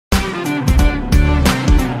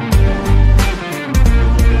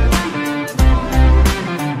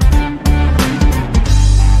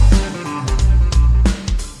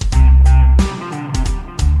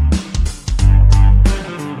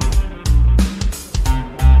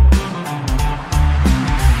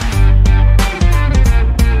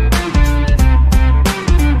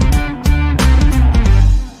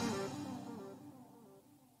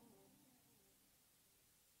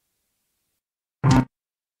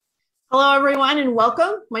Hello, everyone, and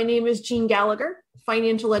welcome. My name is Jean Gallagher,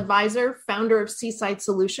 financial advisor, founder of Seaside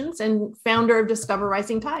Solutions, and founder of Discover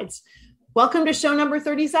Rising Tides. Welcome to show number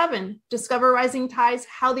 37, Discover Rising Tides,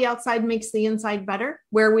 How the Outside Makes the Inside Better,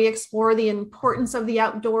 where we explore the importance of the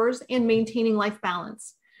outdoors and maintaining life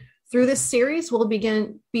balance. Through this series, we'll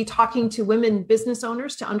be talking to women business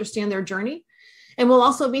owners to understand their journey. And we'll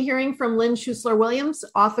also be hearing from Lynn Schuessler-Williams,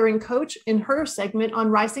 author and coach, in her segment on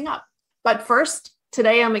Rising Up. But first,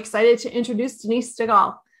 today, I'm excited to introduce Denise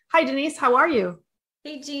Stegall. Hi, Denise. How are you?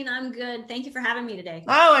 Hey, Jean. I'm good. Thank you for having me today.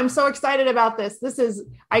 Oh, I'm so excited about this. This is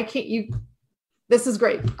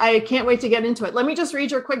great. I can't wait to get into it. Let me just read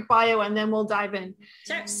your quick bio and then we'll dive in.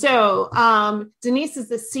 Sure. So Denise is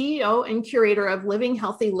the CEO and curator of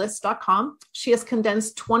livinghealthylist.com. She has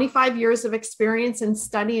condensed 25 years of experience in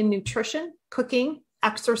studying nutrition, cooking,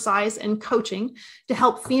 exercise, and coaching to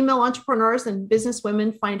help female entrepreneurs and business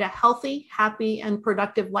women find a healthy, happy, and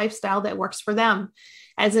productive lifestyle that works for them.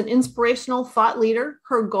 As an inspirational thought leader,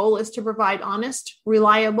 her goal is to provide honest,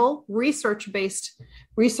 reliable, research-backed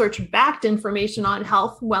information on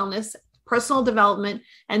health, wellness, personal development,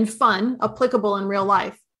 and fun applicable in real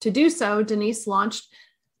life. To do so, Denise launched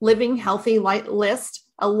Living Healthy List,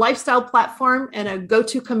 a lifestyle platform and a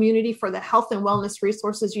go-to community for the health and wellness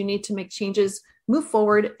resources you need to make changes, move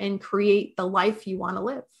forward, and create the life you want to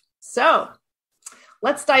live. So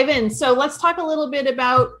let's dive in. So let's talk a little bit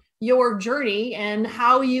about your journey and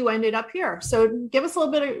how you ended up here. So give us a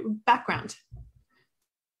little bit of background.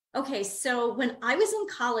 Okay. So when I was in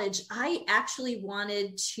college, I actually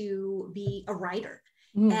wanted to be a writer.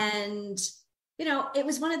 And it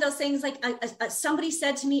was one of those things like somebody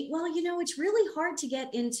said to me, well, it's really hard to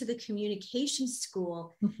get into the communication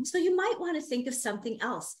school. So you might want to think of something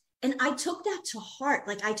else. And I took that to heart.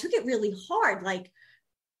 Like I took it really hard. Like,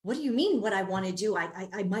 what do you mean what I want to do?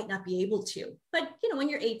 I might not be able to, but when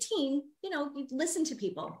you're 18, you listen to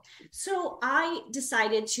people. So I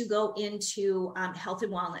decided to go into health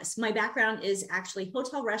and wellness. My background is actually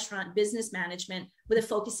hotel, restaurant, business management with a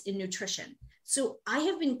focus in nutrition. So I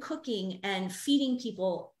have been cooking and feeding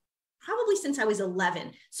people probably since I was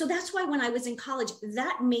 11. So that's why when I was in college,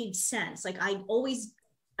 that made sense. Like I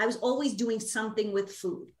was always doing something with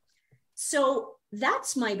food. So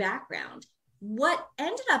that's my background. What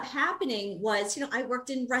ended up happening was, I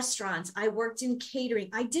worked in restaurants, I worked in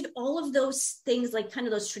catering. I did all of those things, like kind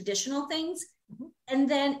of those traditional things. And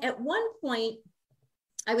then at one point,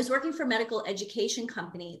 I was working for a medical education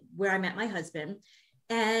company where I met my husband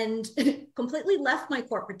and completely left my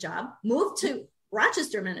corporate job, moved to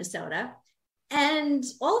Rochester, Minnesota. And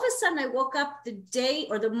all of a sudden I woke up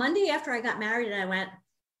the Monday after I got married and I went,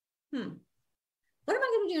 what am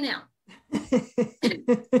I going to do now?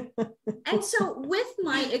 And so with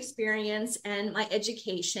my experience and my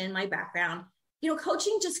education, my background,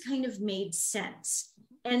 coaching just kind of made sense.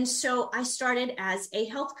 And so I started as a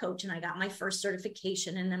health coach and I got my first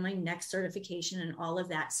certification and then my next certification and all of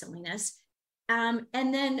that silliness. And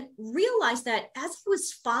then realized that as I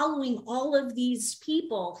was following all of these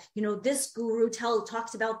people, this guru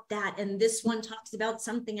talks about that and this one talks about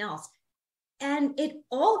something else. And it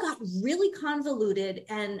all got really convoluted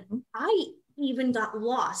and I even got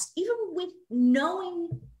lost, even with knowing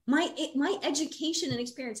my education and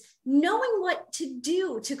experience, knowing what to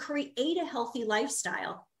do to create a healthy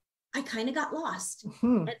lifestyle. I kind of got lost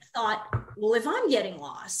and thought, well, if I'm getting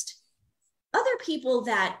lost, other people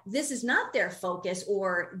that this is not their focus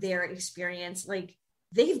or their experience, like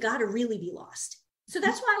they've got to really be lost. So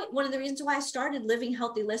that's why one of the reasons why I started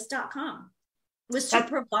livinghealthylist.com. was to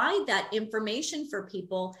provide that information for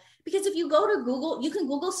people. Because if you go to Google, you can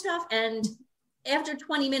Google stuff. And after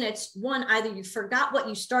 20 minutes, either you forgot what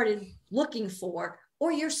you started looking for,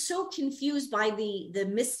 or you're so confused by the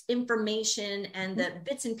misinformation and the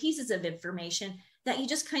bits and pieces of information that you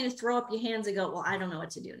just kind of throw up your hands and go, well, I don't know what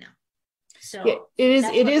to do now. So yeah,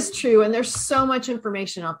 it is true. And there's so much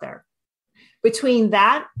information out there between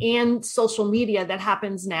that and social media that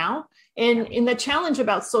happens now. And the challenge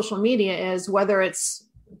about social media is whether it's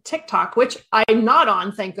TikTok, which I'm not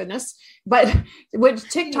on, thank goodness, but with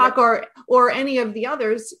TikTok or any of the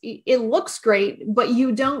others, it looks great, but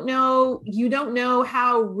you don't know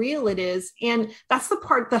how real it is. And that's the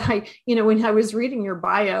part that when I was reading your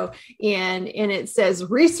bio and it says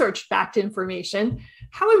research-backed information,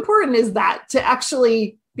 how important is that to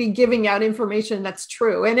actually be giving out information that's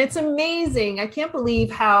true? And it's amazing. I can't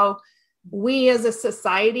believe how we as a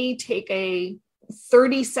society take a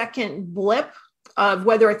 30-second blip of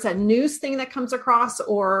whether it's a news thing that comes across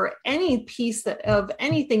or any piece of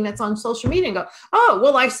anything that's on social media and go, oh,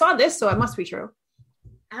 well, I saw this, so it must be true.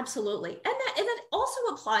 Absolutely. And then all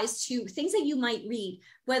also applies to things that you might read,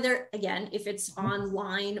 whether, again, if it's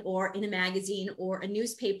online or in a magazine or a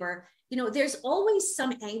newspaper, there's always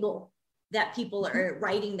some angle that people are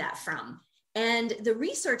writing that from. And the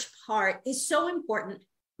research part is so important.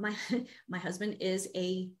 My husband is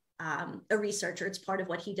a researcher. It's part of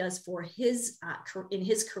what he does for in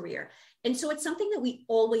his career. And so it's something that we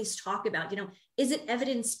always talk about, is it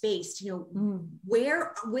evidence-based?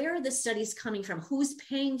 Where are the studies coming from? Who's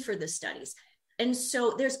paying for the studies? And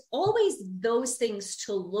so there's always those things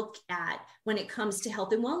to look at when it comes to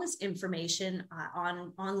health and wellness information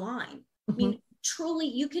online. I mean, truly,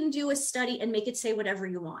 you can do a study and make it say whatever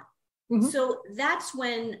you want. So that's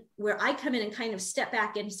where I come in and kind of step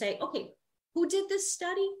back and say, okay, who did this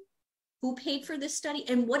study? Who paid for this study?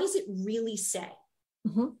 And what does it really say?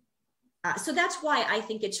 So that's why I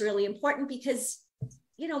think it's really important, because,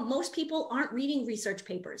 most people aren't reading research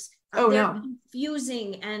papers. They're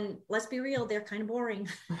confusing, and let's be real, they're kind of boring.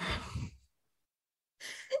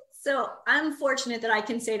 So I'm fortunate that I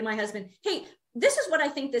can say to my husband, hey, this is what I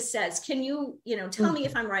think this says. Can you, tell me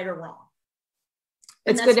if I'm right or wrong?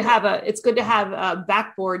 It's good to have a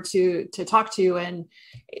backboard to talk to, and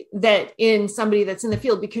that in somebody that's in the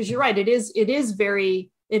field, because you're right. It is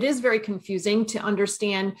very confusing to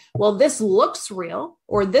understand, well, this looks real,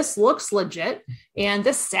 or this looks legit, and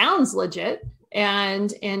this sounds legit. And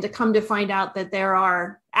to come to find out that there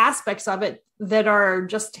are aspects of it that are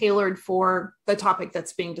just tailored for the topic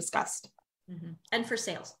that's being discussed. And for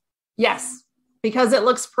sales. Yes, because it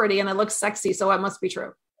looks pretty and it looks sexy. So it must be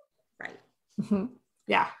true. Right.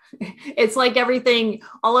 Yeah. It's like everything,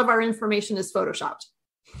 all of our information is Photoshopped.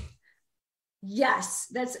 Yes,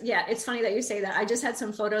 it's funny that you say that. I just had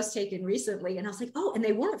some photos taken recently, and I was like, oh, and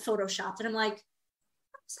they weren't Photoshopped. And I'm like,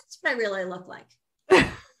 that's what I really look like.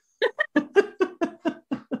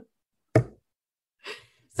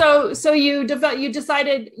 So you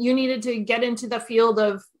decided you needed to get into the field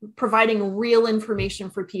of providing real information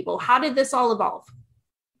for people. How did this all evolve?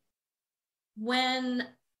 When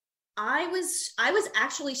I was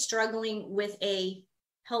actually struggling with a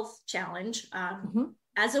health challenge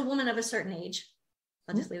as a woman of a certain age.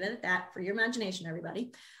 I'll just leave it at that for your imagination,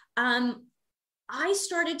 everybody. I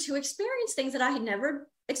started to experience things that I had never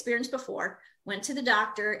experienced before. Went to the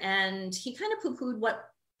doctor, and he kind of poo-pooed what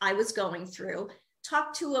I was going through.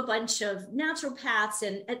 Talked to a bunch of naturopaths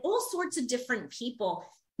and all sorts of different people,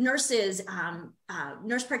 nurses,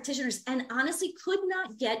 nurse practitioners, and honestly could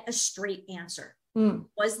not get a straight answer.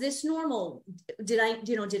 Was this normal? Did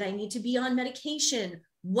I need to be on medication?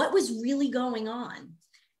 What was really going on?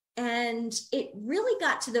 And it really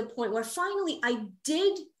got to the point where finally I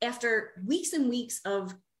did, after weeks and weeks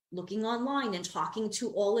of looking online and talking to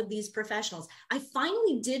all of these professionals, I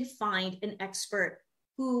finally did find an expert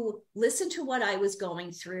who listened to what I was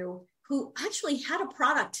going through, who actually had a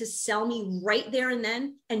product to sell me right there and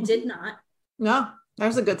then, and did not. No,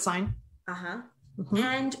 there's a good sign.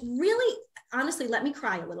 And really, honestly, let me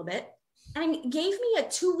cry a little bit, and gave me a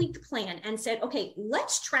 2-week plan and said, okay,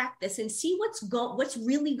 let's track this and see what's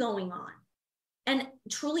really going on. And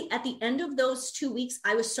truly, at the end of those 2 weeks,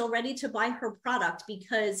 I was so ready to buy her product,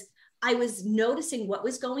 because I was noticing what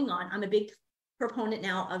was going on. I'm a big proponent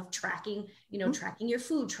now of tracking, tracking your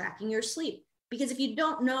food, tracking your sleep, because if you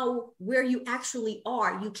don't know where you actually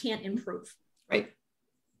are, you can't improve. Right.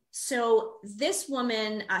 So this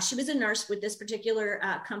woman, she was a nurse with this particular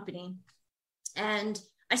company. And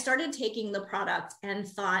I started taking the product and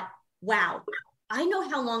thought, wow, I know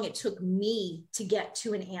how long it took me to get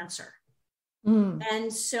to an answer.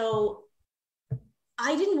 And so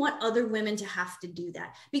I didn't want other women to have to do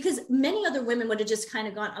that, because many other women would have just kind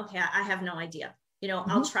of gone, okay, I have no idea.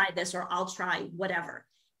 I'll try this, or I'll try whatever.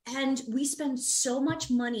 And we spend so much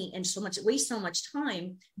money and waste so much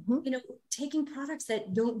time, taking products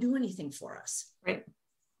that don't do anything for us. Right.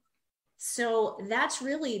 So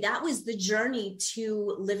that was the journey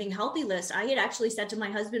to Living Healthy List. I had actually said to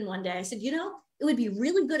my husband one day, I said, it would be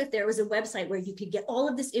really good if there was a website where you could get all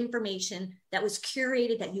of this information that was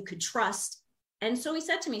curated, that you could trust. And so he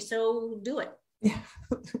said to me, so do it. Yeah.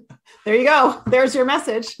 There you go. There's your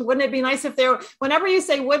message. Wouldn't it be nice if whenever you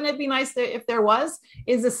say, wouldn't it be nice if there was,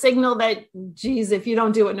 is a signal that, geez, if you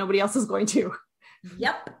don't do it, nobody else is going to.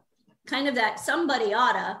 Yep. Kind of that somebody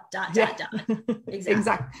oughta ...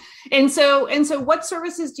 Exactly. And so what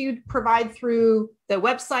services do you provide through the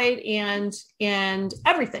website and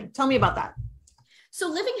everything? Tell me about that. So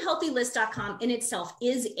livinghealthylist.com in itself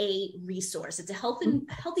is a resource. It's a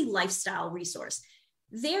healthy lifestyle resource.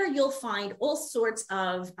 There you'll find all sorts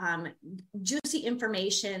of juicy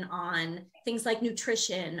information on things like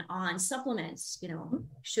nutrition, on supplements,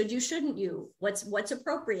 should you, shouldn't you, what's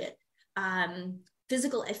appropriate.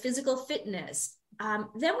 physical fitness.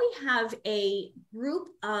 Then we have a group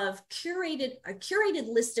of a curated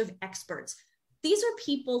list of experts. These are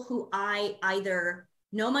people who I either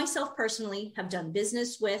know myself personally, have done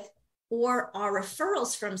business with, or are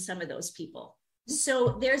referrals from some of those people.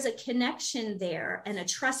 So there's a connection there and a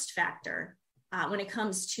trust factor when it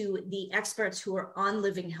comes to the experts who are on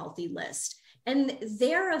Living Healthy list. And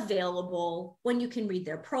they're available when you can read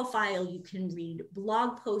their profile, you can read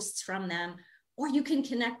blog posts from them, or you can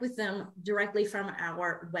connect with them directly from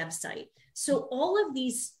our website. So all of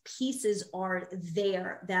these pieces are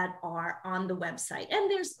there that are on the website. And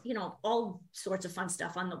there's, all sorts of fun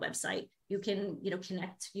stuff on the website. You can,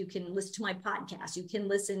 connect, you can listen to my podcast, you can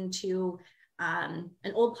listen to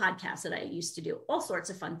an old podcast that I used to do, all sorts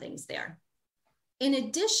of fun things there. In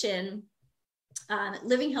addition,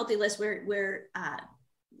 Living Healthy List, we're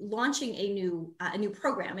launching a new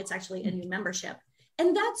program. It's actually a new membership.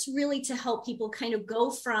 And that's really to help people kind of go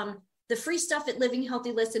from the free stuff at Living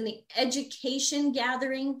Healthy List and the education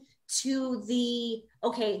gathering to the,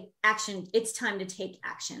 action, it's time to take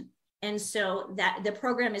action. And so that the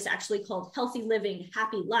program is actually called Healthy Living,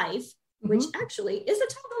 Happy Life, which actually is the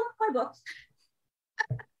title of my book.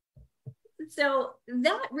 So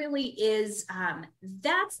that really is,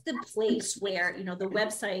 that's the place where, the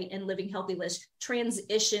website and Living Healthy List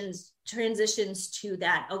transitions to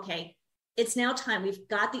that. Okay, it's now time. We've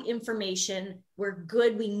got the information. We're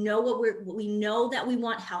good. We know we know that we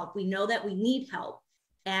want help. We know that we need help.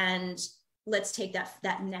 And let's take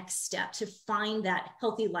that next step to find that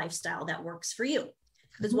healthy lifestyle that works for you.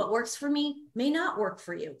 Because what works for me may not work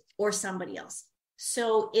for you or somebody else.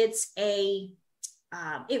 So it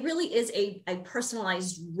really is a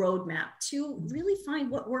personalized roadmap to really find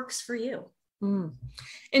what works for you.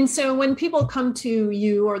 And so when people come to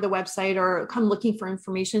you or the website or come looking for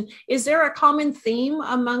information, is there a common theme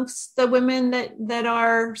amongst the women that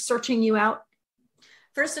are searching you out?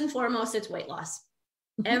 First and foremost, it's weight loss.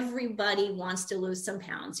 Everybody wants to lose some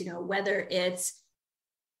pounds, whether it's,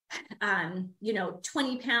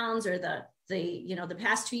 20 pounds or the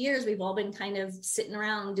past 2 years, we've all been kind of sitting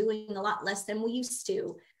around doing a lot less than we used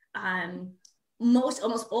to.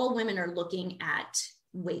 Almost all women are looking at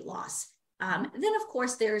weight loss. Then of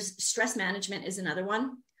course there's stress management is another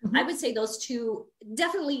one. I would say those two,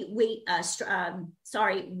 definitely weight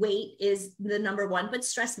is the number one, but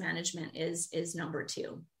stress management is number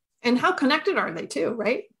two. And how connected are they too,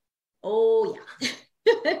 right? Oh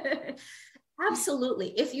yeah.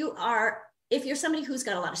 Absolutely. If you're somebody who's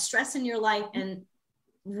got a lot of stress in your life and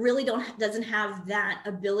really doesn't have that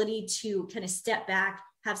ability to kind of step back,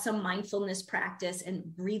 have some mindfulness practice and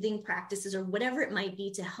breathing practices or whatever it might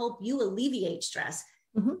be to help you alleviate stress,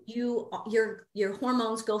 your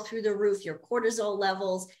hormones go through the roof, your cortisol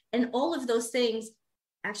levels, and all of those things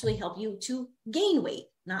actually help you to gain weight,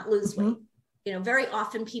 not lose weight. Very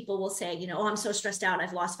often people will say, oh, I'm so stressed out,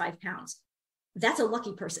 I've lost 5 pounds. That's a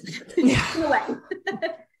lucky person. In a way.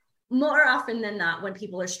 More often than not, when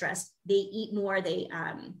people are stressed, they eat more.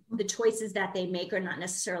 The choices that they make are not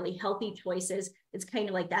necessarily healthy choices. It's kind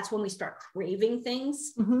of like that's when we start craving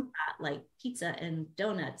things like pizza and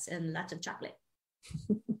donuts and lots of chocolate.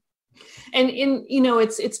 And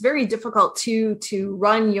it's very difficult to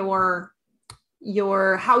run your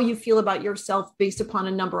how you feel about yourself based upon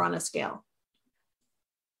a number on a scale.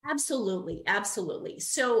 Absolutely, absolutely.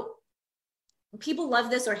 So people love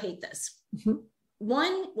this or hate this.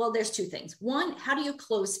 There's two things. One, how do your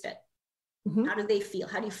clothes fit? How do they feel?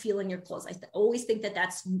 How do you feel in your clothes? I always think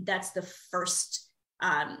that's the first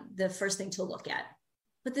thing to look at.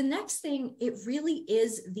 But the next thing, it really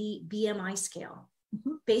is the BMI scale.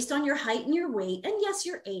 Based on your height and your weight, and yes,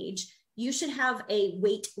 your age, you should have a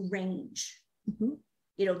weight range.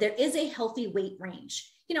 There is a healthy weight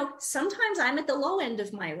range. Sometimes I'm at the low end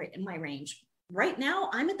of my range. Right now,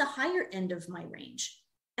 I'm at the higher end of my range.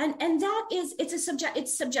 And that is,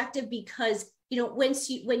 it's subjective because,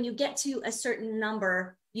 when you get to a certain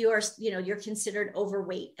number, you're considered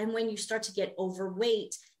overweight. And when you start to get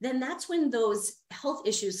overweight, then that's when those health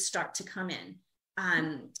issues start to come in.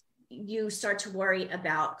 You start to worry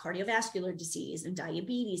about cardiovascular disease and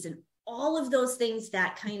diabetes and all of those things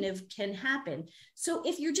that kind of can happen. So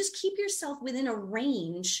if you just keep yourself within a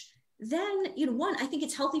range, then, I think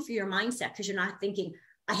it's healthy for your mindset because you're not thinking,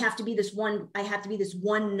 I have to be this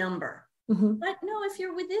one number. But no, if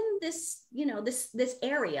you're within this, this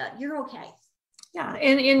area, you're okay. Yeah.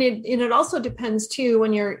 And it also depends too,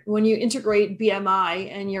 when you integrate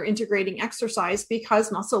BMI and you're integrating exercise,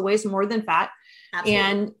 because muscle weighs more than fat.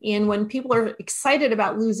 Absolutely. And when people are excited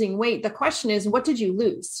about losing weight, the question is, what did you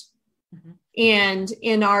lose? And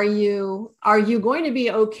are you going to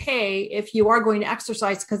be okay if you are going to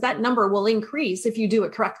exercise? Because that number will increase if you do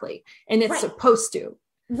it correctly, and it's supposed to.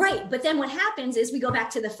 Right. But then what happens is we go back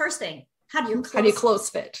to the first thing. How do your clothes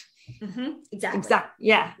fit? Exactly.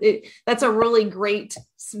 Yeah. That's a really great,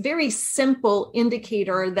 very simple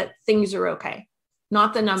indicator that things are okay.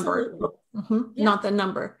 Not the number. Yeah. Not the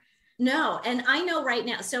number. No. And I know right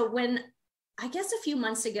now. So I guess a few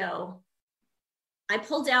months ago, I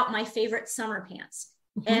pulled out my favorite summer pants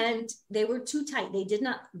and they were too tight.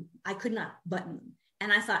 I could not button them.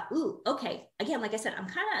 And I thought, ooh, okay. Again, like I said, I'm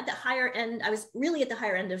kind of at the higher end. I was really at the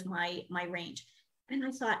higher end of my range. And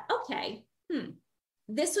I thought, okay,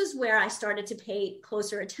 this was where I started to pay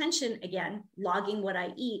closer attention again, logging what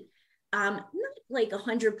I eat. Not like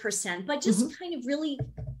 100%, but just kind of really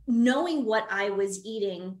knowing what I was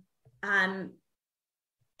eating.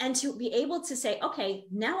 And to be able to say, okay,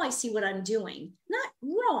 now I see what I'm doing. Not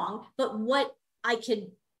wrong, but what I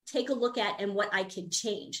could take a look at and what I could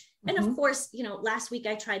change. And of course, last week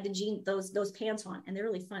I tried those pants on, and they're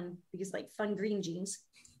really fun because like fun green jeans.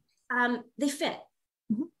 They fit.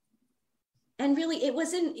 And really it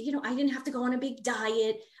wasn't, I didn't have to go on a big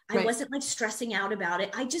diet. I wasn't like stressing out about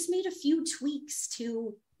it. I just made a few tweaks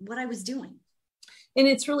to what I was doing. And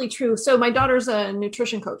it's really true. So my daughter's a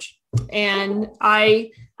nutrition coach, and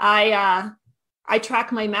I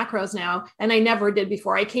track my macros now, and I never did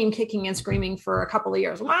before. I came kicking and screaming for a couple of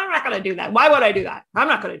years. Well, I'm not going to do that. Why would I do that? I'm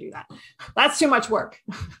not going to do that. That's too much work.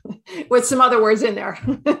 With some other words in there.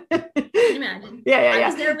 Imagine. Yeah. I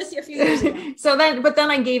was there with you a few years ago. But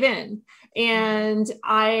then I gave in. And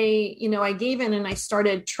I gave in and I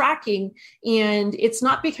started tracking, and it's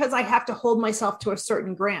not because I have to hold myself to a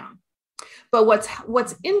certain gram. But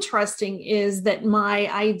what's interesting is that my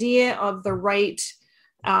idea of the right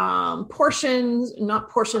portions, not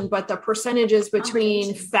portion, but the percentages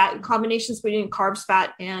between combinations between carbs,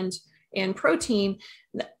 fat, and protein,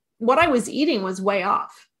 what I was eating was way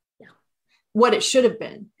off what it should have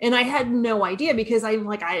been. And I had no idea, because I'm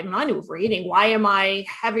like, I'm not overeating. Why am I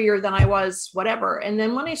heavier than I was, whatever. And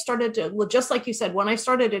then when I started to, just like you said, when I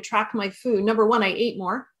started to track my food, number one, I ate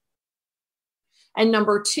more. And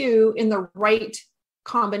number two, in the right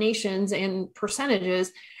combinations and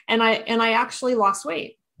percentages. And I actually lost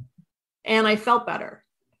weight, and I felt better.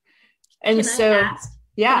 And Can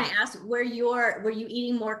I ask, were you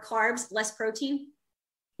eating more carbs, less protein?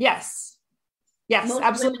 Yes, most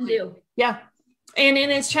absolutely. Women do. Yeah. And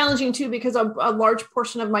it's challenging too, because a large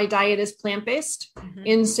portion of my diet is plant-based.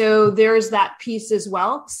 And so there's that piece as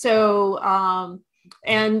well. So,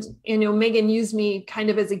 and, Megan used me kind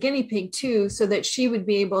of as a guinea pig too, so that she would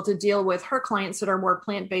be able to deal with her clients that are more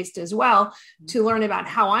plant-based as well, to learn about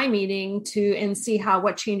how I'm eating and see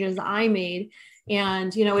what changes I made.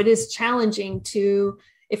 And, it is challenging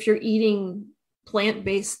if you're eating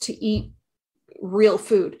plant-based, to eat real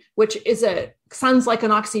food, which sounds like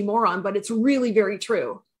an oxymoron, but it's really very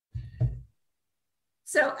true.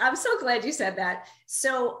 So I'm so glad you said that.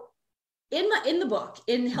 So in the book,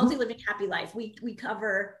 in Healthy Living, Happy Life, we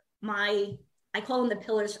cover I call them the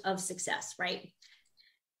pillars of success, right?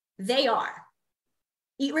 They are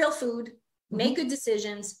eat real food, make good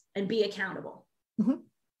decisions, and be accountable.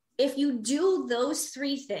 If you do those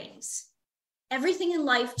three things, everything in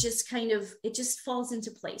life just it just falls into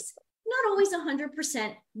place. Not always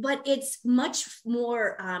 100%, but it's much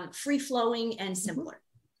more free flowing and simpler.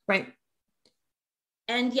 Right.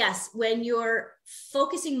 And yes, when you're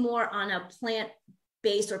focusing more on a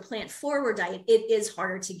plant-based or plant-forward diet, it is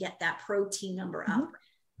harder to get that protein number up.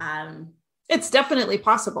 It's definitely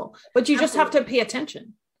possible, but you just have to pay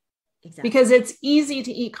attention. Exactly. Because it's easy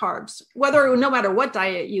to eat carbs, no matter what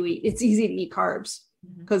diet you eat, it's easy to eat carbs,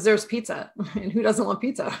 because there's pizza, and who doesn't love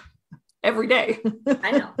pizza? Every day.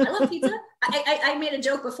 I know. I love pizza. I made a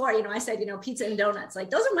joke before, I said, pizza and donuts, like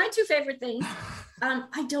those are my two favorite things.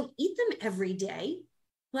 I don't eat them every day,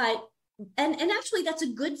 but, and actually that's a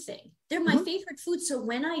good thing. They're my favorite food. So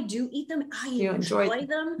when I do eat them, I enjoy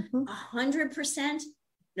them 100%,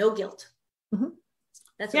 no guilt.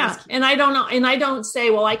 That's and I don't know. And I don't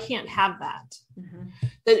say, well, I can't have that.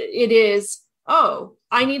 That it is,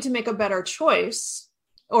 I need to make a better choice,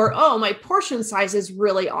 or, my portion size is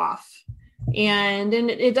really off. And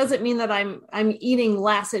it doesn't mean that I'm eating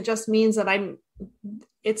less. It just means that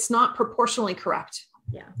it's not proportionally correct.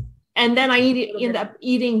 Yeah. And then I end up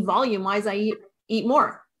eating volume wise. I eat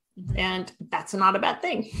more, and that's not a bad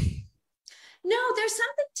thing. No,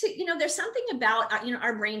 there's something about,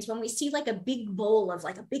 our brains, when we see like a big bowl of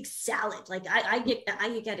like a big salad, like I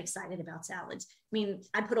get excited about salads. I mean,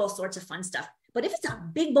 I put all sorts of fun stuff, But if it's a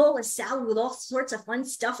big bowl of salad with all sorts of fun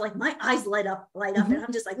stuff, like my eyes light up, and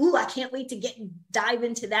I'm just like, ooh, I can't wait to dive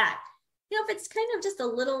into that. If it's kind of just a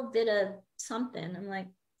little bit of something, I'm like,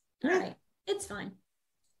 all right, it's fine.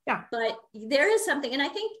 Yeah. But there is something, and I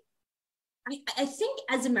think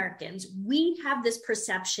as Americans, we have this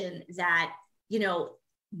perception that,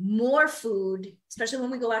 more food, especially when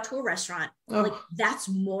we go out to a restaurant, like that's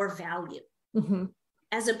more value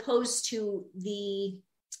as opposed to the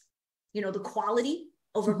quality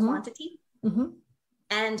over quantity.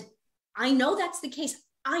 And I know that's the case.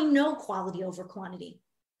 I know quality over quantity,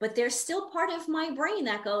 but there's still part of my brain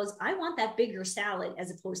that goes, I want that bigger salad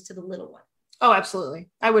as opposed to the little one. Oh, absolutely.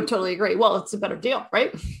 I would totally agree. Well, it's a better deal,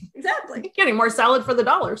 right? Exactly. You're getting more salad for the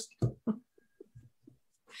dollars.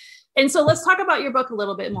 And so let's talk about your book a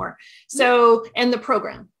little bit more. So, and the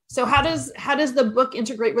program. So how does the book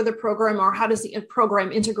integrate with the program, or how does the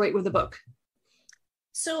program integrate with the book?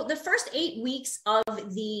 So the first 8 weeks of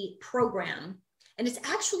the program, and it's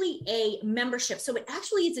actually a membership. So it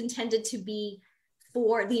actually is intended to be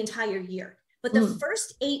for the entire year. But the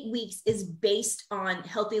first 8 weeks is based on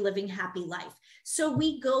healthy living, happy life. So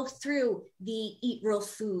we go through the eat real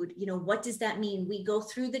food. What does that mean? We go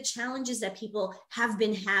through the challenges that people have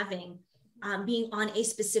been having, being on a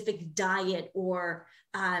specific diet, or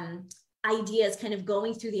ideas, kind of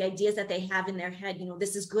going through the ideas that they have in their head.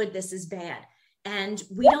 This is good, this is bad. And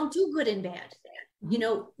we don't do good and bad.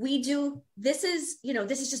 We do, this is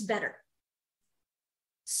just better.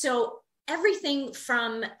 So everything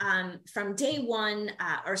from day one,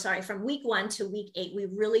 from week 1 to week 8, we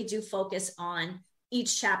really do focus on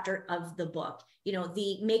each chapter of the book.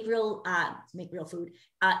 The make real food,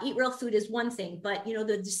 eat real food is one thing, but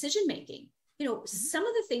the decision making. Some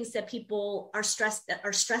of the things that people are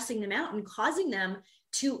stressing them out and causing them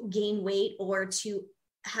to gain weight or to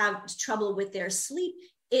have trouble with their sleep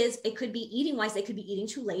is, it could be eating wise. They could be eating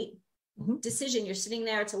too late. Decision. You're sitting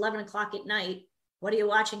there, it's 11 o'clock at night. What are you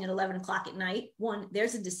watching at 11 o'clock at night? 1,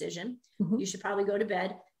 there's a decision. You should probably go to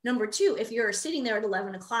bed. Number 2, if you're sitting there at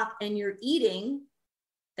 11 o'clock and you're eating,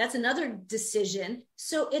 that's another decision.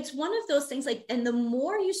 So it's one of those things, like, and the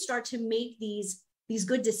more you start to make these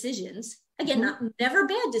good decisions, again, never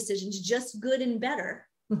bad decisions, just good and better.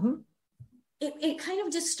 It kind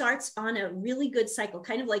of just starts on a really good cycle,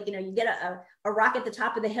 kind of like, you get a rock at the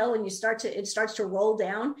top of the hill and it starts to roll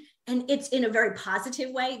down, and it's in a very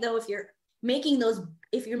positive way. Though if you're making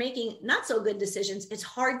not so good decisions, it's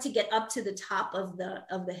hard to get up to the top of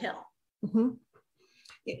the hill.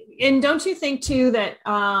 And don't you think too that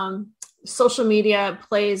social media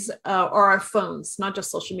plays, or our phones, not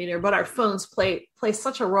just social media, but our phones play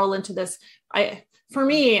such a role into this? For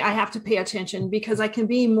me, I have to pay attention because I can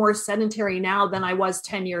be more sedentary now than I was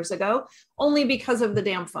 10 years ago, only because of the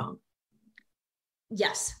damn phone.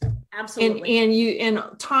 Yes, absolutely. And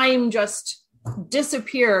time just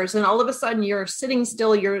disappears, and all of a sudden you're sitting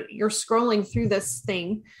still, you're scrolling through this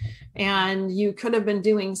thing, and you could have been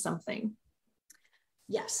doing something.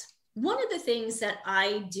 Yes. One of the things that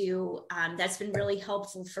I do that's been really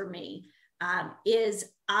helpful for me is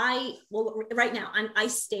right now I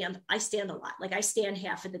stand a lot. Like, I stand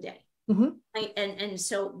half of the day. And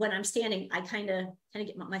so when I'm standing, I kind of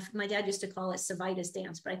get my dad used to call it Savitas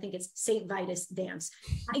dance, but I think it's Saint Vitus dance.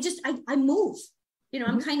 I move,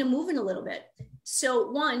 I'm kind of moving a little bit.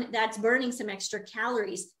 So one, that's burning some extra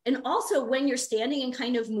calories. And also when you're standing and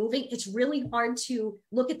kind of moving, it's really hard to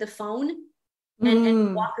look at the phone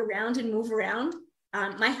and walk around and move around.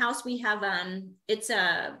 My house, we have, it's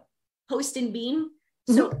a post and beam.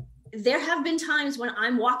 So there have been times when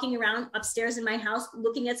I'm walking around upstairs in my house,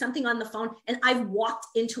 looking at something on the phone, and I've walked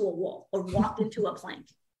into a wall or walked into a plank.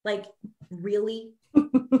 Like, really?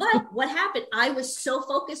 But what happened? I was so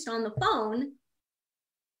focused on the phone.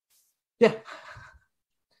 Yeah.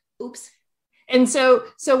 Oops. And so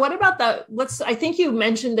what about I think you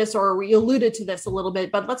mentioned this, or you alluded to this a little bit,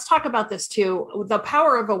 but let's talk about this too. The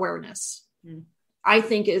power of awareness, I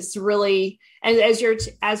think, is really, and as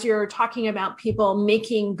you're talking about people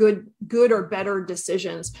making good or better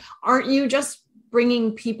decisions, aren't you just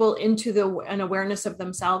bringing people into an awareness of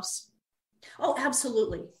themselves? Oh,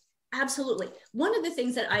 absolutely. Absolutely. One of the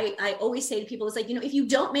things that I always say to people is, like, if you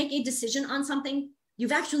don't make a decision on something,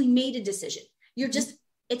 you've actually made a decision.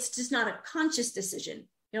 It's just not a conscious decision,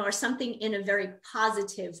 or something in a very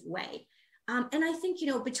positive way. And I think,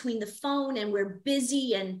 between the phone, and we're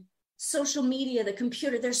busy, and social media, the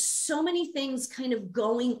computer, there's so many things kind of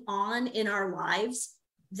going on in our lives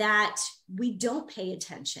that we don't pay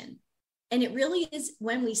attention. And it really is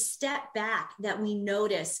when we step back that we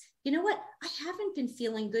notice, what? I haven't been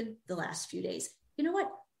feeling good the last few days.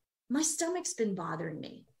 My stomach's been bothering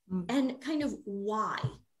me. and kind of why.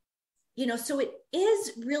 So it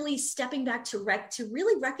is really stepping back to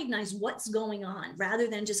really recognize what's going on rather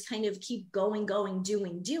than just kind of keep going,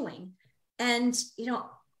 doing. And,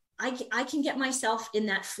 I can get myself in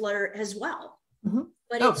that flutter as well. Mm-hmm.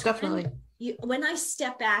 But it's definitely when I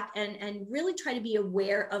step back and really try to be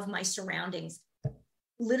aware of my surroundings,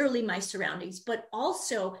 literally my surroundings, but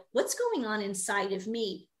also what's going on inside of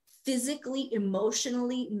me, physically,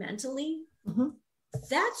 emotionally, mentally. Mm-hmm.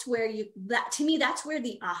 That's where to me, that's where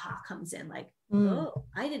the aha comes in. Like, oh,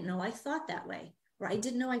 I didn't know I thought that way, or I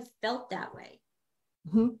didn't know I felt that way.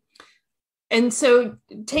 Mm-hmm. And so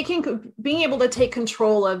being able to take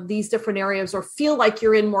control of these different areas or feel like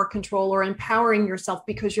you're in more control or empowering yourself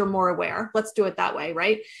because you're more aware. Let's do it that way,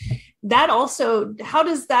 right? That also, how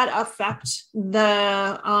does that affect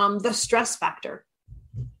the stress factor?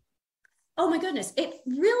 Oh my goodness. It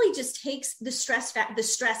really just takes the stress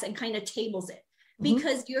and kind of tables it,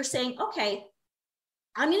 because you're saying, okay,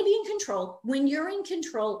 I'm going to be in control. When you're in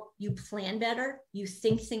control, you plan better, you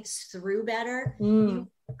think things through better, you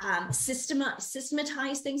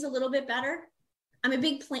systematize things a little bit better. I'm a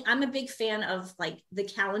big fan of like the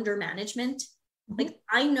calendar management. Like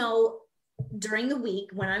I know during the week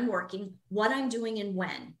when I'm working, what I'm doing and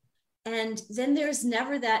when. And then there's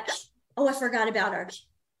never that, oh, I forgot about her.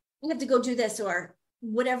 I have to go do this or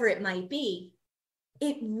whatever it might be.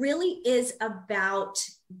 It really is about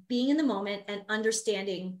being in the moment and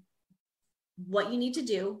understanding what you need to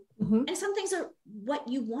do. And some things are what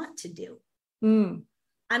you want to do.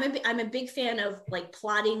 I'm a big fan of like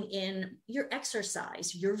plotting in your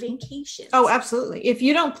exercise, your vacations. Oh, absolutely. If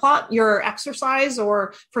you don't plot your exercise,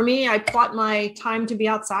 or for me, I plot my time to be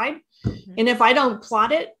outside. And if I don't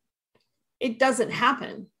plot it, it doesn't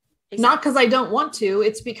happen. Exactly. Not because I don't want to,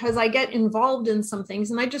 it's because I get involved in some things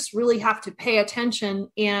and I just really have to pay attention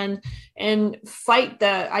and fight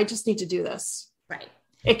I just need to do this. Right.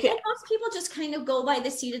 And most people just kind of go by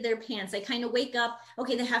the seat of their pants. They kind of wake up,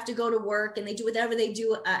 okay, they have to go to work and they do whatever they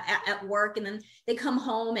do at work. And then they come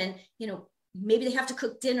home and, maybe they have to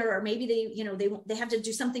cook dinner, or maybe they have to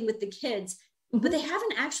do something with the kids, but they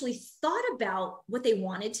haven't actually thought about what they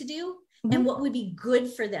wanted to do and what would be good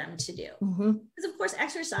for them to do. Because of course,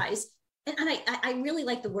 exercise, and I really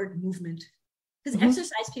like the word movement, because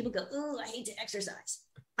exercise, people go, oh, I hate to exercise.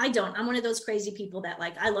 I don't. I'm one of those crazy people that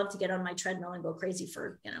I love to get on my treadmill and go crazy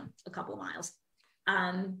for, a couple of miles.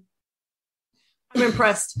 I'm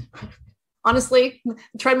impressed. Honestly, the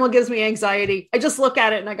treadmill gives me anxiety. I just look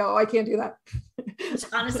at it and I go, oh, I can't do that.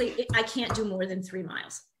 Honestly, I can't do more than 3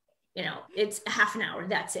 miles. It's half an hour.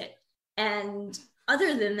 That's it. And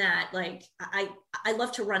other than that, I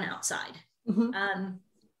love to run outside.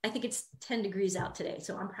 I think it's 10 degrees out today,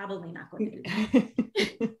 so I'm probably not going to do that.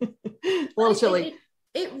 A little chilly.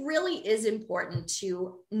 It really is important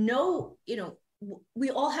to know, we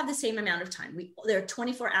all have the same amount of time. There are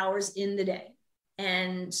 24 hours in the day.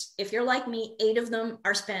 And if you're like me, 8 of them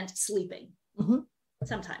are spent sleeping.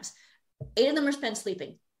 Sometimes 8 of them are spent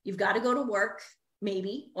sleeping. You've got to go to work,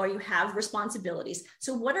 maybe, or you have responsibilities.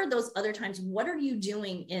 So what are those other times? What are you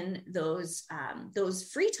doing in those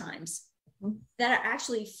free times that are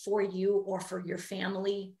actually for you or for your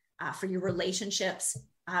family, for your relationships?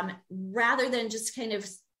 Rather than just kind of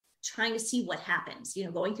trying to see what happens,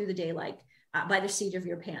 going through the day, by the seat of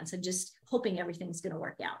your pants and just hoping everything's going to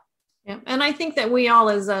work out. Yeah. And I think that we all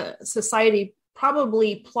as a society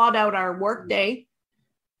probably plot out our work day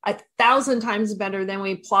 1,000 times better than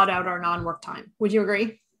we plot out our non-work time. Would you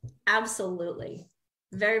agree? Absolutely.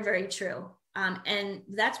 Very, very true. And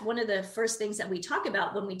that's one of the first things that we talk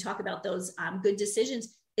about when we talk about those good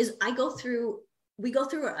decisions is we go through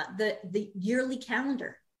the yearly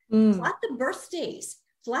calendar, plot the birthdays,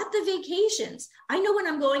 plot the vacations. I know when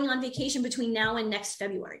I'm going on vacation between now and next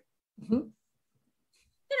February,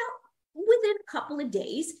 within a couple of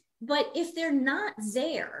days, but if they're not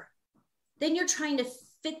there, then you're trying to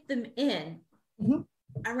fit them in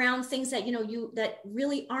around things that, that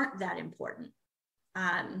really aren't that important.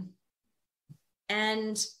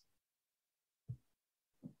 And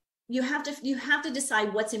you have to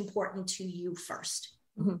decide what's important to you first,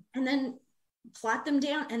 and then plot them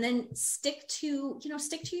down, and then stick to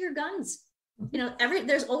your guns.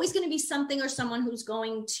 There's always going to be something or someone who's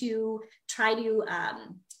going to try to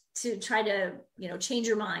change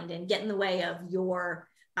your mind and get in the way of your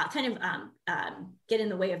get in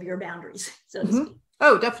the way of your boundaries, so to speak.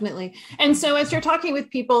 Oh, definitely. And so as you're talking with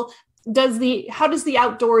people, how does the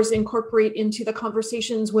outdoors incorporate into the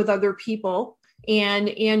conversations with other people and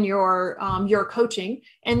your coaching?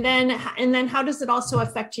 And then how does it also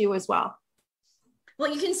affect you as well?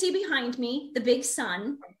 Well, you can see behind me the big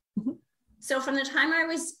sun. So from the time I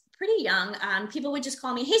was pretty young, people would just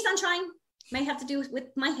call me, "Hey, sunshine." May have to do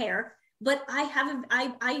with my hair, but I'm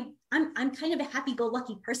kind of a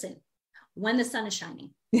happy-go-lucky person when the sun is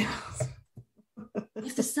shining. Yeah.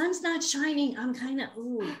 If the sun's not shining, I'm kind of,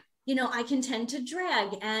 I can tend to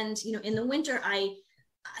drag. And, in the winter, I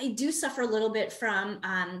do suffer a little bit from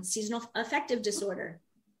seasonal affective disorder.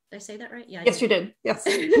 Did I say that right? Yeah. Yes, you did. Yes.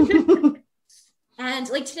 And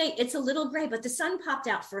like today, it's a little gray, but the sun popped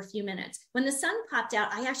out for a few minutes. When the sun popped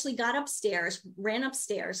out, I actually got upstairs, ran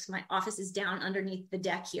upstairs. My office is down underneath the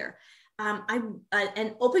deck here.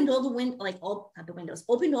 And opened all the windows,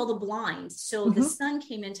 opened all the blinds. So the sun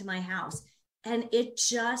came into my house, and it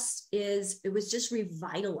was just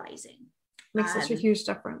revitalizing. Makes such a huge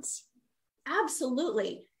difference.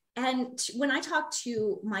 Absolutely. And when I talk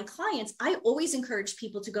to my clients, I always encourage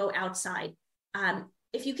people to go outside.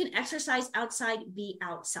 If you can exercise outside, be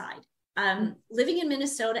outside. Living in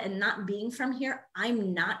Minnesota and not being from here,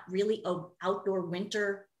 I'm not really an outdoor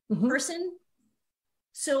winter person.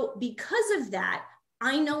 So because of that,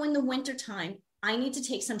 I know in the wintertime, I need to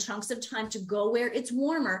take some chunks of time to go where it's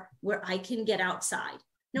warmer, where I can get outside.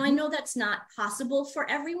 Now, I know that's not possible for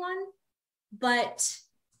everyone, but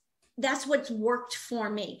that's what's worked for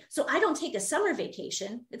me. So I don't take a summer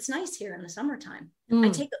vacation. It's nice here in the summertime. I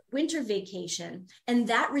take a winter vacation, and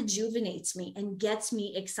that rejuvenates me and gets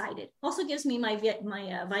me excited. Also gives me my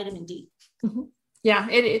vitamin D. Yeah,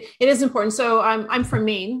 it is important. So I'm from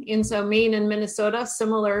Maine, and so Maine and Minnesota,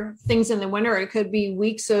 similar things in the winter. It could be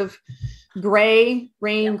weeks of gray,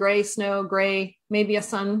 rain, gray, snow, gray, maybe a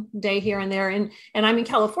sun day here and there. And I'm in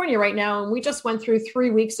California right now, and we just went through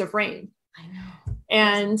 3 weeks of rain. I know.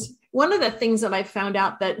 And one of the things that I found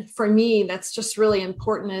out that for me, that's just really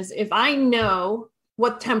important is if I know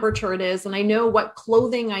what temperature it is, and I know what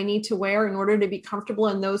clothing I need to wear in order to be comfortable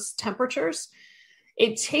in those temperatures,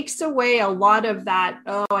 it takes away a lot of that,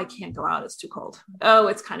 oh, I can't go out, it's too cold. Oh,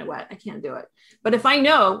 it's kind of wet, I can't do it. But if I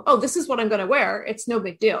know, oh, this is what I'm going to wear, it's no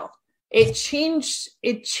big deal. It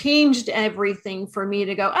changed everything for me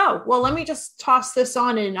to go, oh, well, let me just toss this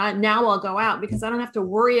on and now I'll go out, because I don't have to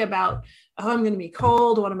worry about, oh, I'm going to be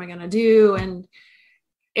cold. What am I going to do?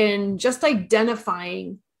 And just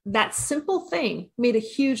identifying that simple thing made a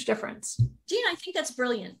huge difference. Gina, I think that's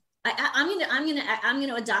brilliant. I'm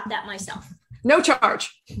gonna adopt that myself. No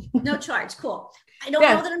charge. No charge. Cool. I don't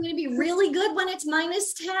know that I'm going to be really good when it's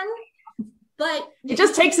 -10, but it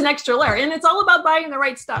just takes an extra layer, and it's all about buying the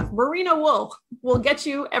right stuff. Merino wool will get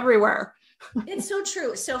you everywhere. It's so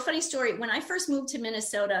true. So funny story. When I first moved to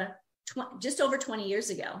Minnesota, just over 20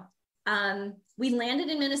 years ago, we landed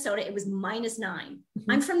in Minnesota. It was -9.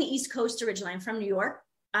 I'm from the East Coast originally. I'm from New York.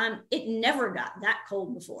 It never got that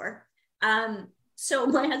cold before. So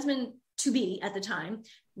my husband to be at the time,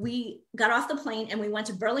 we got off the plane and we went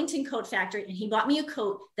to Burlington Coat Factory, and he bought me a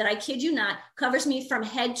coat that, I kid you not, covers me from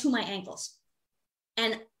head to my ankles.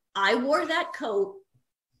 And I wore that coat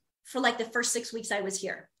for like the first 6 weeks I was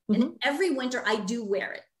here. And every winter I do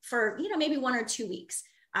wear it for, maybe 1 or 2 weeks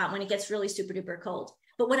when it gets really super duper cold.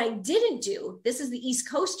 But what I didn't do, this is the East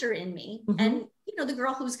Coaster in me, and the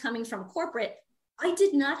girl who's coming from corporate, I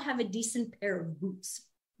did not have a decent pair of boots.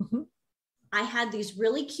 I had these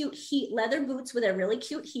really cute leather boots with a really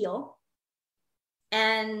cute heel,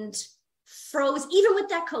 and froze, even with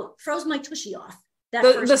that coat, froze my tushy off.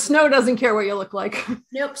 The snow doesn't care what you look like.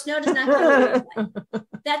 Nope, snow does not care what you look like.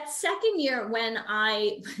 That second year, when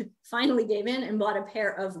I finally gave in and bought a pair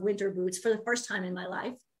of winter boots for the first time in my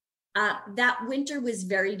life, that winter was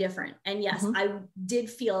very different. And yes, I did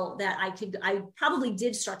feel that I probably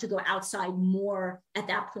did start to go outside more at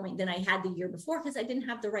that point than I had the year before, because I didn't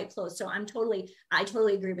have the right clothes. So I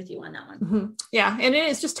totally agree with you on that one. Yeah. And it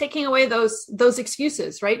is just taking away those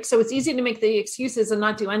excuses, right? So it's easy to make the excuses and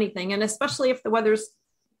not do anything. And especially if the weather's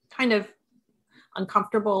kind of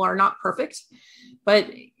uncomfortable or not perfect, but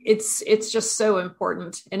it's just so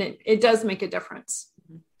important, and it does make a difference.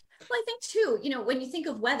 Well, I think too, when you think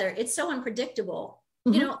of weather, it's so unpredictable.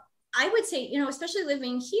 I would say, especially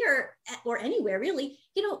living here or anywhere really,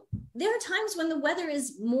 there are times when the weather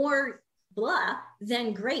is more blah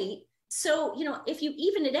than great. So, if you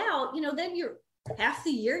even it out, then you're half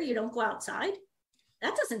the year you don't go outside.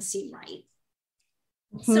 That doesn't seem right.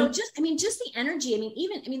 So just the energy,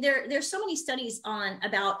 there's so many studies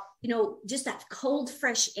about, just that cold,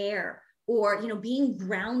 fresh air, or, being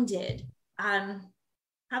grounded.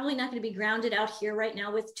 Probably not going to be grounded out here right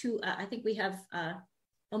now with I think we have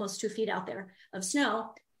almost 2 feet out there of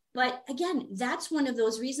snow. But again, that's one of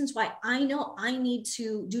those reasons why I know I need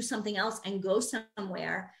to do something else and go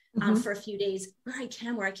somewhere for a few days where I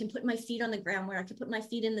can put my feet on the ground, where I can put my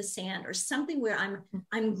feet in the sand, or something where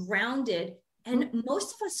I'm grounded And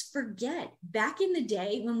most of us forget back in the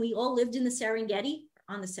day when we all lived in the Serengeti,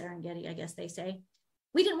 on the Serengeti, I guess they say,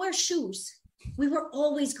 we didn't wear shoes. We were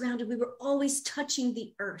always grounded. We were always touching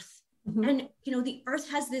the earth. Mm-hmm. And, the earth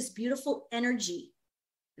has this beautiful energy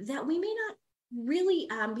that we may not really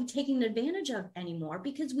be taking advantage of anymore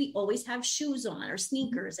because we always have shoes on or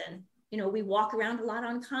sneakers. And, we walk around a lot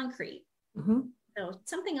on concrete. Mm-hmm. So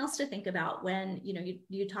something else to think about when,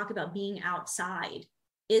 you talk about being outside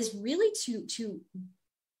is really to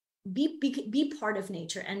be part of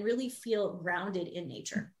nature and really feel grounded in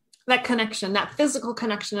nature. That connection, that physical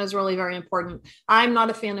connection is really very important. I'm not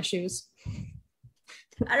a fan of shoes.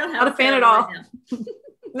 I don't have not a fan at all.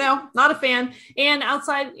 No, not a fan. And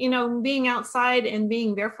outside, being outside and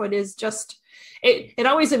being barefoot is just, it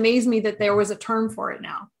always amazed me that there was a term for it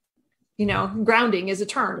now. Grounding is a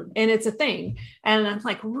term and it's a thing. And I'm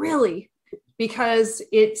like, really? Because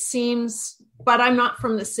it seems, but I'm not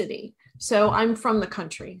from the city. So I'm from the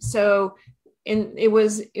country. So it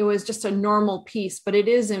was just a normal piece, but it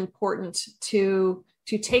is important to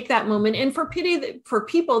take that moment. And for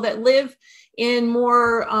people that live in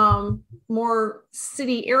more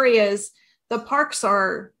city areas, the parks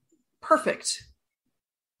are perfect.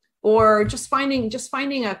 Or just finding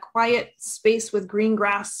a quiet space with green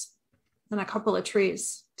grass and a couple of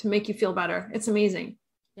trees to make you feel better. It's amazing.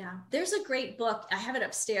 Yeah. There's a great book. I have it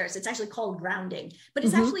upstairs. It's actually called Grounding, but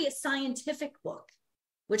it's actually a scientific book,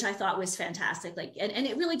 which I thought was fantastic. And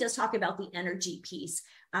it really does talk about the energy piece,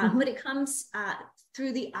 but it comes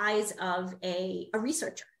through the eyes of a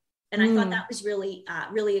researcher. And I thought that was really,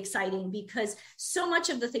 really exciting because so much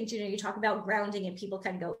of the things, you talk about grounding and people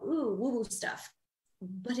kind of go, ooh, woo-woo stuff,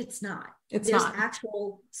 but it's not. There's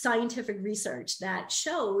actual scientific research that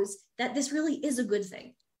shows that this really is a good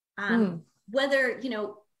thing. Whether,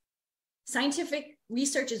 scientific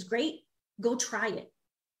research is great, go try it,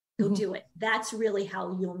 go do it. That's really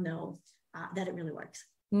how you'll know that it really works.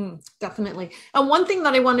 Definitely. And one thing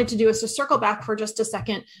that I wanted to do is to circle back for just a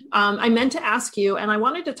second. I meant to ask you, and I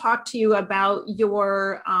wanted to talk to you about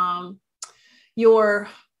your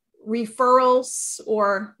referrals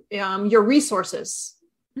or your resources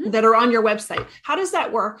that are on your website. How does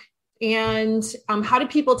that work? And how do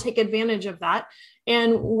people take advantage of that?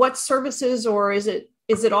 And what services, or is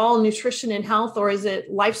it all nutrition and health, or is it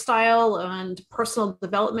lifestyle and personal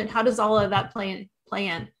development? How does all of that play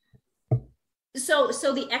in? So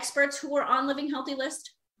the experts who are on Living Healthy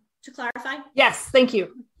List, to clarify? Yes, thank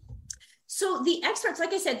you. So the experts,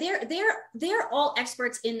 like I said, they're all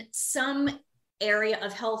experts in some area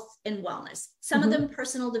of health and wellness, some of them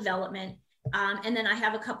personal development. And then I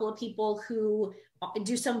have a couple of people who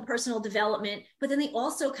do some personal development, but then they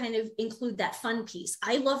also kind of include that fun piece.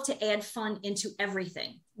 I love to add fun into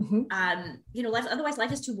everything. Otherwise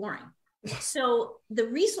life is too boring. So the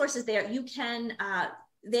resources there, you can,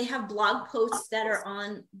 they have blog posts that are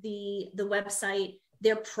on the website.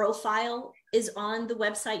 Their profile is on the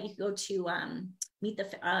website. You can go to Meet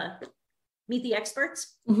the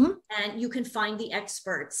Experts, and you can find the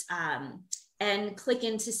experts and click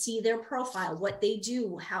in to see their profile, what they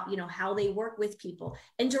do, how they work with people,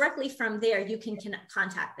 and directly from there you can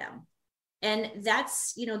contact them. And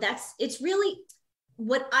it's really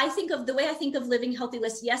what I think of, the way I think of Living Healthy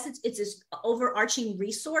List. Yes, it's this overarching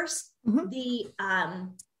resource. The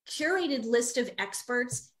curated list of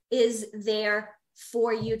experts is there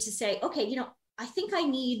for you to say, okay, I think I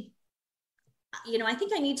need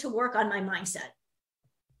to work on my mindset.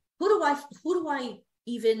 How do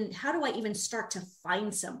I even start to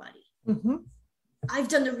find somebody? I've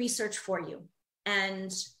done the research for you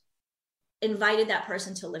and invited that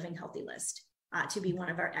person to Living Healthy List to be one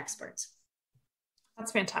of our experts.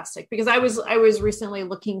 That's fantastic, because I was recently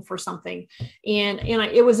looking for something and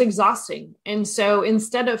it was exhausting. And so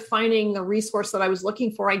instead of finding the resource that I was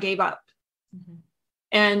looking for, I gave up.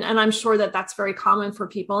 And I'm sure that that's very common for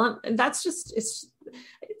people. And that's just,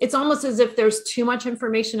 it's almost as if there's too much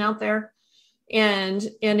information out there. And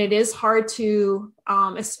it is hard to,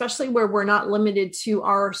 especially where we're not limited to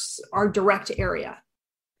our direct area,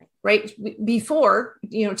 right? Before,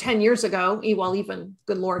 10 years ago, well, even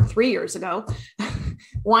good Lord, 3 years ago,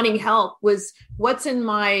 wanting help was what's in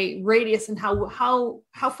my radius and how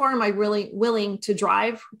far am I really willing to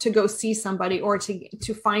drive to go see somebody or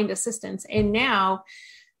to find assistance. And now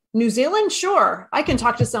New Zealand, sure, I can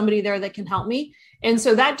talk to somebody there that can help me. And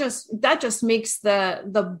so that just makes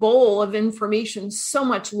the bowl of information so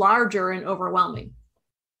much larger and overwhelming.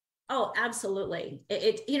 Oh, absolutely.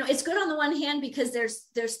 It's good on the one hand because there's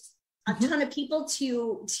a ton of people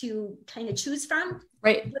to kind of choose from.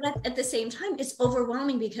 Right. But at the same time, it's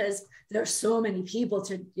overwhelming because there's so many people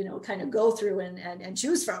to, kind of go through and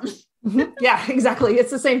choose from. Mm-hmm. Yeah, exactly. It's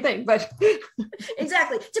the same thing, but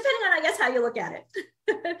exactly. Depending on, I guess, how you look at it.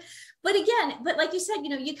 but like you said,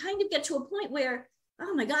 you kind of get to a point where,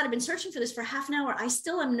 oh my God, I've been searching for this for half an hour. I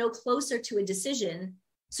still am no closer to a decision.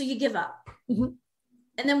 So you give up. Mm-hmm.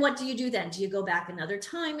 And then what do you do then? Do you go back another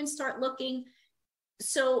time and start looking?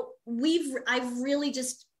 So I've really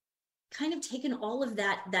just kind of taken all of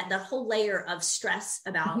that whole layer of stress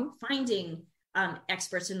about mm-hmm. finding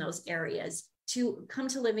experts in those areas to come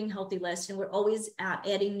to Living Healthy List. And we're always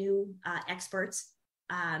adding new experts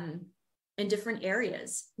in different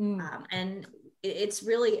areas. And it's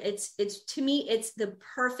really, it's to me, it's the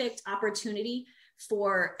perfect opportunity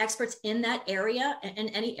for experts in that area and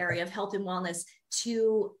any area of health and wellness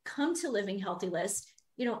to come to Living Healthy List.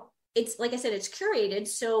 It's like I said, it's curated.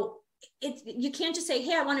 So you can't just say,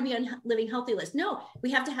 hey, I want to be on Living Healthy List. No,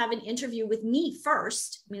 we have to have an interview with me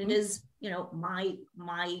first. I mean, it is,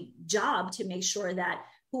 my job to make sure that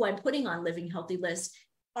who I'm putting on Living Healthy List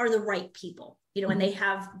are the right people, and they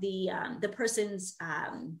have the person's,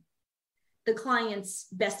 the client's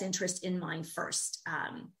best interest in mind first.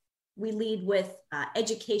 We lead with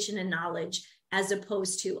education and knowledge, as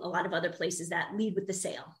opposed to a lot of other places that lead with the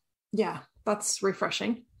sale. Yeah, that's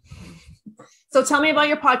refreshing. So tell me about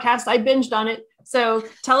your podcast. I binged on it. So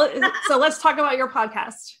let's talk about your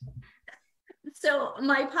podcast. So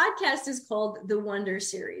my podcast is called The Wonder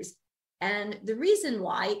Series. And the reason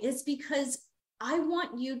why is because I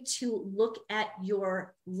want you to look at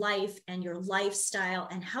your life and your lifestyle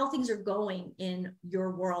and how things are going in your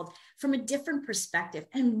world from a different perspective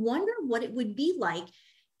and wonder what it would be like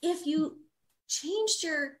if you changed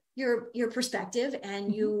your perspective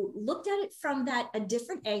and you looked at it from a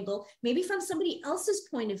different angle, maybe from somebody else's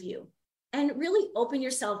point of view, and really open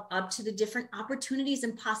yourself up to the different opportunities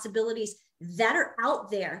and possibilities that are out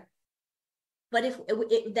there. But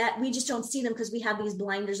if that we just don't see them because we have these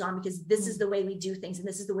blinders on, because this is the way we do things and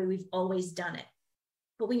this is the way we've always done it.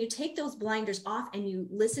 But when you take those blinders off and you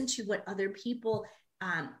listen to what other people,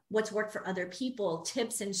 what's worked for other people,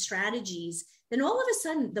 tips and strategies, then all of a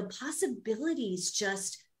sudden the possibilities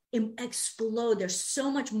just explode. There's so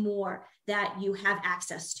much more that you have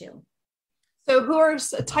access to. So who are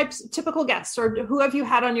typical guests, or who have you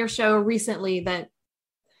had on your show recently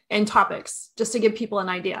and topics, just to give people an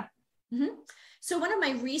idea? Mm-hmm. So one of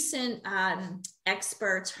my recent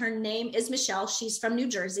experts, her name is Michelle. She's from New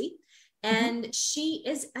Jersey, and she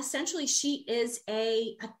is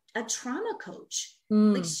a trauma coach.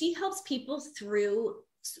 Like, she helps people through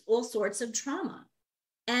all sorts of trauma.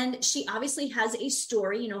 And she obviously has a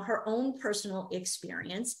story, her own personal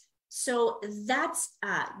experience. So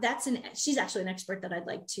she's actually an expert that I'd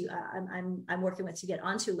like to, I'm working with to get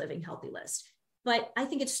onto Living Healthy List. But I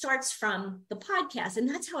think it starts from the podcast, and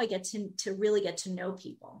that's how I get to really get to know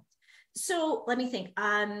people. So let me think.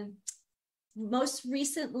 Most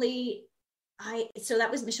recently,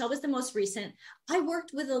 Michelle was the most recent. I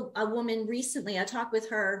worked with a woman recently. I talked with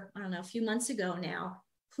her, I don't know, a few months ago now,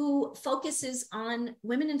 who focuses on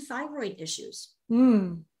women and thyroid issues.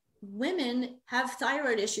 Women have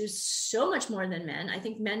thyroid issues so much more than men. I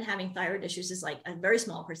think men having thyroid issues is like a very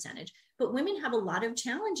small percentage, but women have a lot of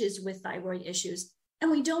challenges with thyroid issues,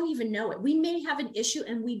 and we don't even know it. We may have an issue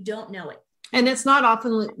and we don't know it. And it's not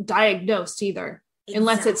often diagnosed either,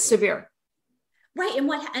 unless it's severe. Right.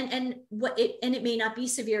 And it may not be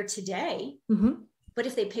severe today, but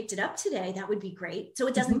if they picked it up today, that would be great. So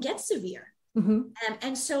it doesn't get severe.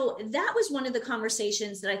 And so that was one of the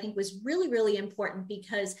conversations that I think was really, really important,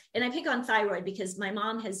 because, and I pick on thyroid because my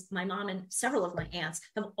mom and several of my aunts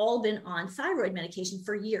have all been on thyroid medication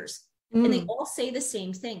for years. And they all say the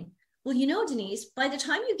same thing. Well, Denise, by the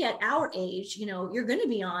time you get our age, you're going to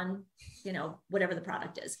be on, whatever the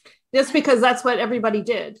product is. Just because that's what everybody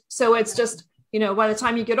did. So it's just, by the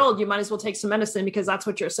time you get old, you might as well take some medicine because that's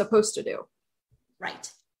what you're supposed to do.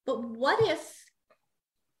 Right. But what if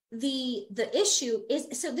the issue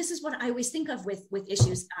is, so this is what I always think of with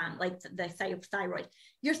issues like the thyroid.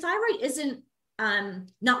 Your thyroid isn't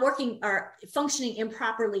not working or functioning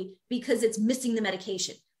improperly because it's missing the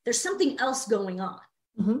medication. There's something else going on.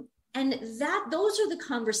 And those are the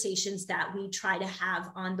conversations that we try to have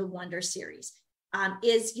on the Wonder Series.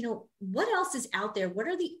 Is, what else is out there? What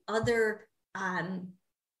are the other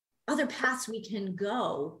paths we can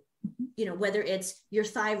go? Whether it's your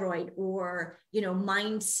thyroid or,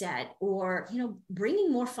 mindset or,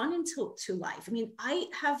 bringing more fun into life. I mean, I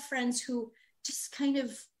have friends who just kind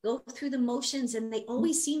of go through the motions and they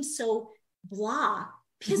always seem so blah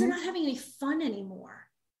because they're not having any fun anymore.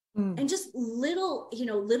 and just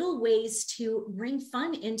little ways to bring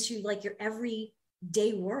fun into like your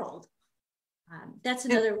everyday world. That's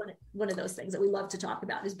another one of those things that we love to talk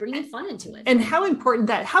about, is bringing fun into it. And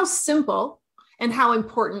how simple and how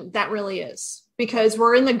important that really is, because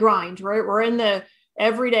we're in the grind, right? We're in the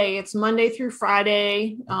every day. It's Monday through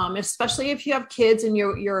Friday, especially if you have kids and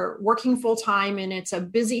you're working full time and it's a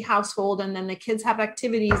busy household, and then the kids have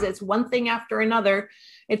activities. It's one thing after another.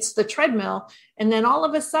 It's the treadmill. And then all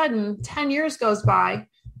of a sudden 10 years goes by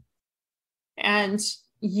and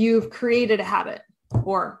you've created a habit,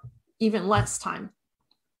 or even less time.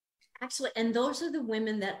 Actually, and those are the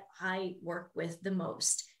women that I work with the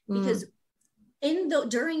most, because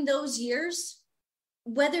during those years,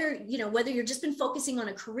 whether you're just been focusing on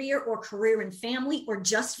a career and family, or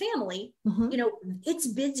just family, it's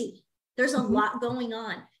busy. There's a lot going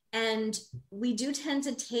on. And we do tend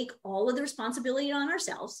to take all of the responsibility on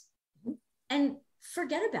ourselves and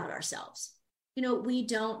forget about ourselves. We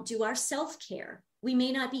don't do our self-care. We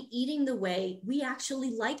may not be eating the way we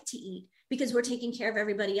actually like to eat because we're taking care of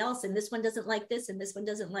everybody else. And this one doesn't like this, and this one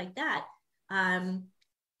doesn't like that.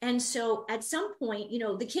 And so at some point,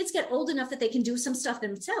 the kids get old enough that they can do some stuff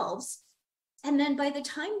themselves. And then by the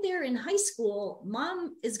time they're in high school,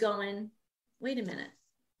 mom is going, wait a minute,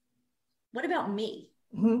 what about me?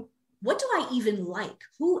 Mm-hmm. What do I even like?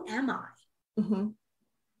 Who am I? Mm-hmm.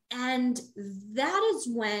 And that is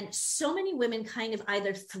when so many women kind of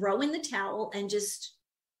either throw in the towel and just,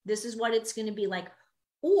 this is what it's going to be like.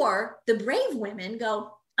 Or the brave women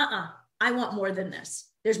go, I want more than this.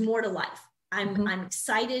 There's more to life. I'm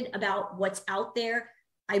excited about what's out there.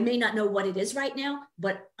 I may not know what it is right now,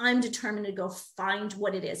 but I'm determined to go find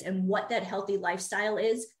what it is, and what that healthy lifestyle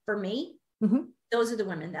is for me. Mm-hmm. Those are the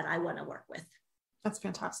women that I want to work with. That's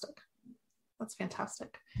fantastic. That's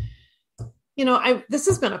fantastic. This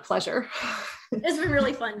has been a pleasure. It's been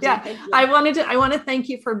really fun. Yeah. I want to thank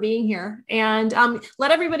you for being here, and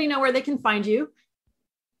let everybody know where they can find you.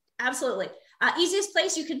 Absolutely. Easiest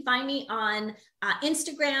place, you can find me on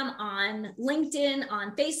Instagram, on LinkedIn,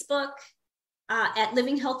 on Facebook, at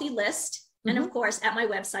Living Healthy List. And of course, at my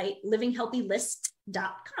website,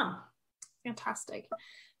 livinghealthylist.com. Fantastic.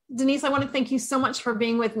 Denise, I want to thank you so much for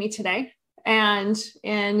being with me today and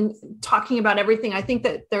talking about everything. I think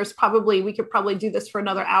that we could probably do this for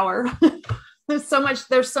another hour. There's so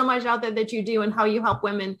much out there that you do and how you help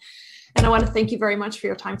women. And I want to thank you very much for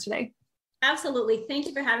your time today. Absolutely. Thank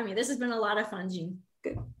you for having me. This has been a lot of fun, Jean.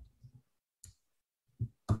 Good.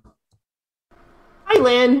 Hi,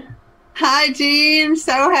 Lynn. Hi, Jean.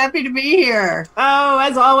 So happy to be here. Oh,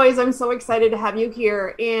 as always, I'm so excited to have you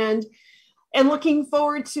here and looking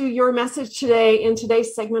forward to your message today in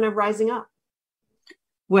today's segment of Rising Up.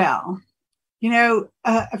 Well,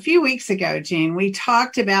 a few weeks ago, Jean, we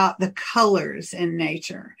talked about the colors in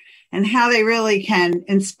nature and how they really can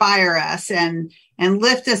inspire us and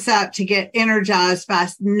lift us up to get energized by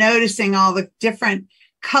noticing all the different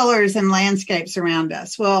colors and landscapes around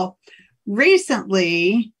us. Well,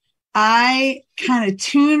 recently, I kind of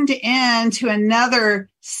tuned in to another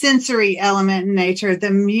sensory element in nature,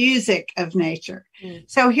 the music of nature.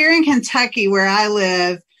 So here in Kentucky, where I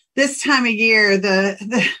live, this time of year,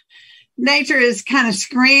 the nature is kind of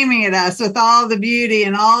screaming at us with all the beauty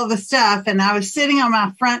and all the stuff. And I was sitting on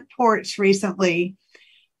my front porch recently,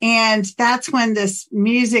 and that's when this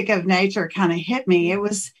music of nature kind of hit me. It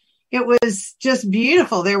was just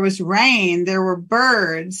beautiful. There was rain, there were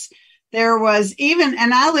birds, there was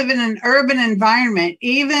and I live in an urban environment,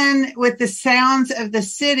 even with the sounds of the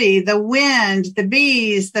city, the wind, the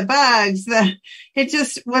bees, the bugs, it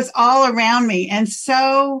just was all around me, and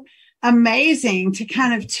so amazing to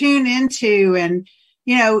kind of tune into. And,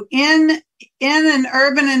 in an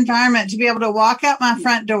urban environment, to be able to walk out my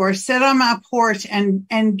front door, sit on my porch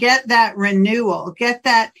and get that renewal, get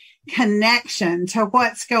that connection to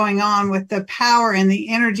what's going on with the power and the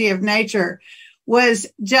energy of nature was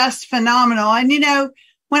just phenomenal. And,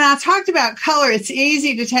 when I talked about color, it's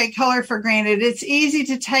easy to take color for granted. It's easy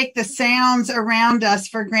to take the sounds around us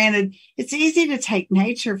for granted. It's easy to take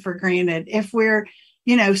nature for granted if we're,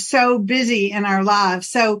 so busy in our lives.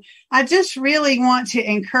 So I just really want to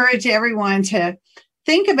encourage everyone to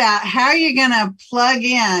think about how you're going to plug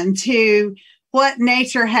in to what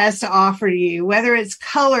nature has to offer you, whether it's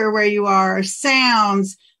color where you are,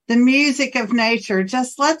 sounds, the music of nature.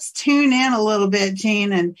 Just let's tune in a little bit,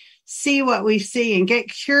 Jean, and see what we see and get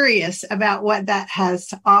curious about what that has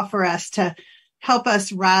to offer us to help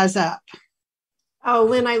us rise up. Oh,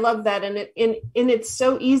 Lynn, I love that. And it's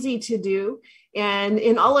so easy to do. And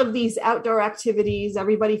in all of these outdoor activities,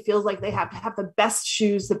 everybody feels like they have to have the best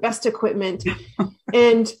shoes, the best equipment.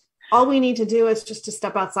 And all we need to do is just to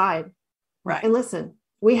step outside, right, and listen.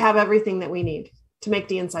 We have everything that we need to make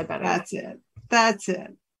the inside better. That's it. That's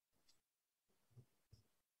it.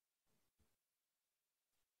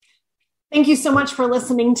 Thank you so much for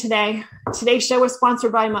listening today. Today's show was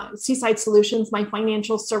sponsored by Seaside Solutions, my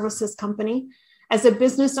financial services company. As a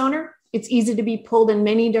business owner, it's easy to be pulled in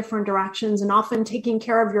many different directions, and often taking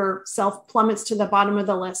care of yourself plummets to the bottom of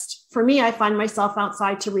the list. For me, I find myself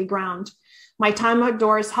outside to reground. My time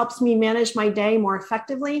outdoors helps me manage my day more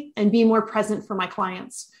effectively and be more present for my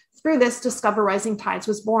clients. Through this, Discover Rising Tides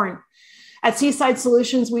was born. At Seaside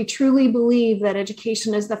Solutions, we truly believe that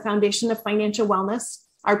education is the foundation of financial wellness.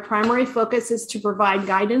 Our primary focus is to provide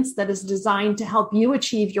guidance that is designed to help you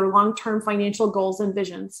achieve your long-term financial goals and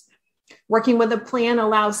visions. Working with a plan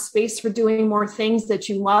allows space for doing more things that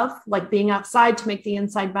you love, like being outside to make the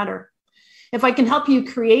inside better. If I can help you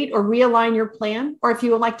create or realign your plan, or if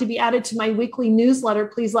you would like to be added to my weekly newsletter,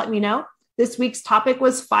 please let me know. This week's topic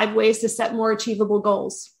was 5 ways to set more achievable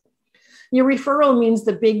goals. Your referral means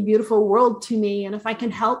the big, beautiful world to me. And if I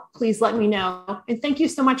can help, please let me know. And thank you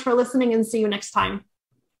so much for listening, and see you next time.